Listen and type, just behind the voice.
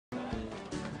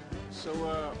So,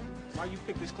 why you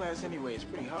pick this class anyway? It's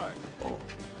pretty hard. Oh,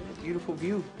 beautiful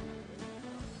view.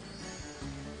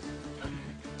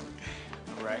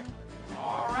 All right.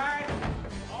 All right.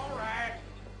 All right.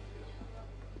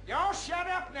 Y'all shut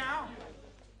up now.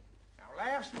 Now,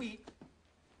 last week,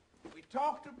 we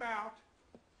talked about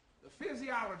the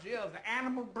physiology of the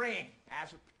animal brain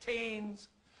as it pertains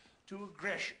to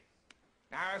aggression.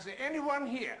 Now, is there anyone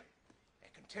here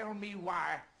that can tell me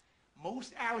why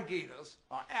most alligators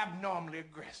are abnormally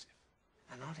aggressive?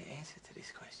 I know the answer to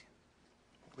this question.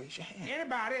 Raise your hand.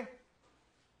 Anybody?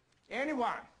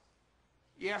 Anyone?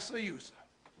 Yes or you, sir?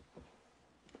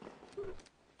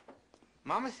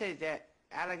 Mama says that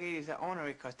alligators are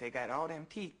ornery because they got all them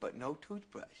teeth but no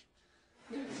toothbrush.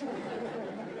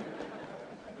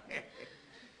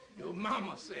 Your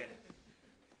mama said it.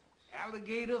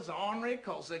 Alligators are ornery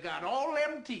because they got all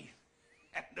them teeth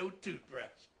and no toothbrush.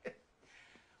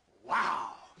 Wow.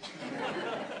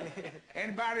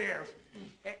 Anybody else?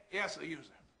 Yes or you, sir?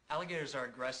 Alligators are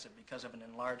aggressive because of an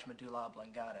enlarged medulla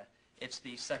oblongata. It's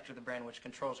the sector of the brain which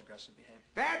controls aggressive behavior.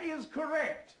 That is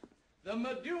correct. The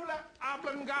medulla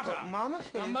oblongata. But Mama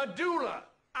The said... medulla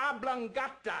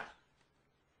oblongata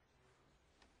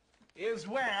is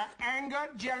where anger,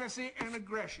 jealousy, and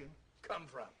aggression come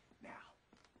from. Now,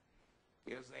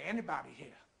 is there anybody here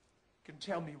can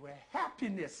tell me where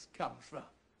happiness comes from?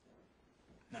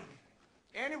 No.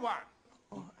 Anyone?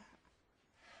 Oh.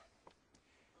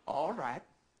 All right.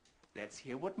 Let's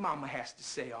hear what Mama has to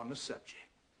say on the subject.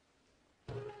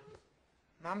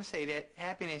 Mama say that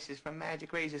happiness is from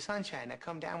magic rays of sunshine that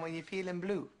come down when you're feeling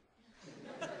blue.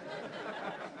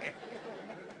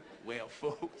 Well,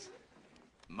 folks,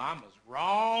 Mama's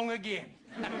wrong again.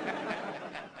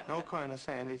 No, Colonel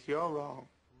Sanders, you're wrong.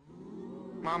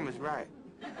 Mama's right.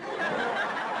 Mama's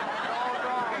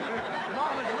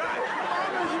right.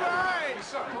 Mama's right.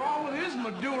 Something wrong with his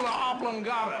medulla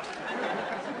oblongata.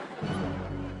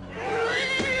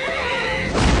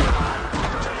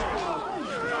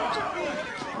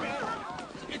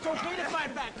 It's okay to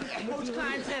fight back. Coach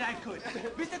Klein said I could.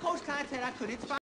 Mr. Coach Klein said I could. It's fine.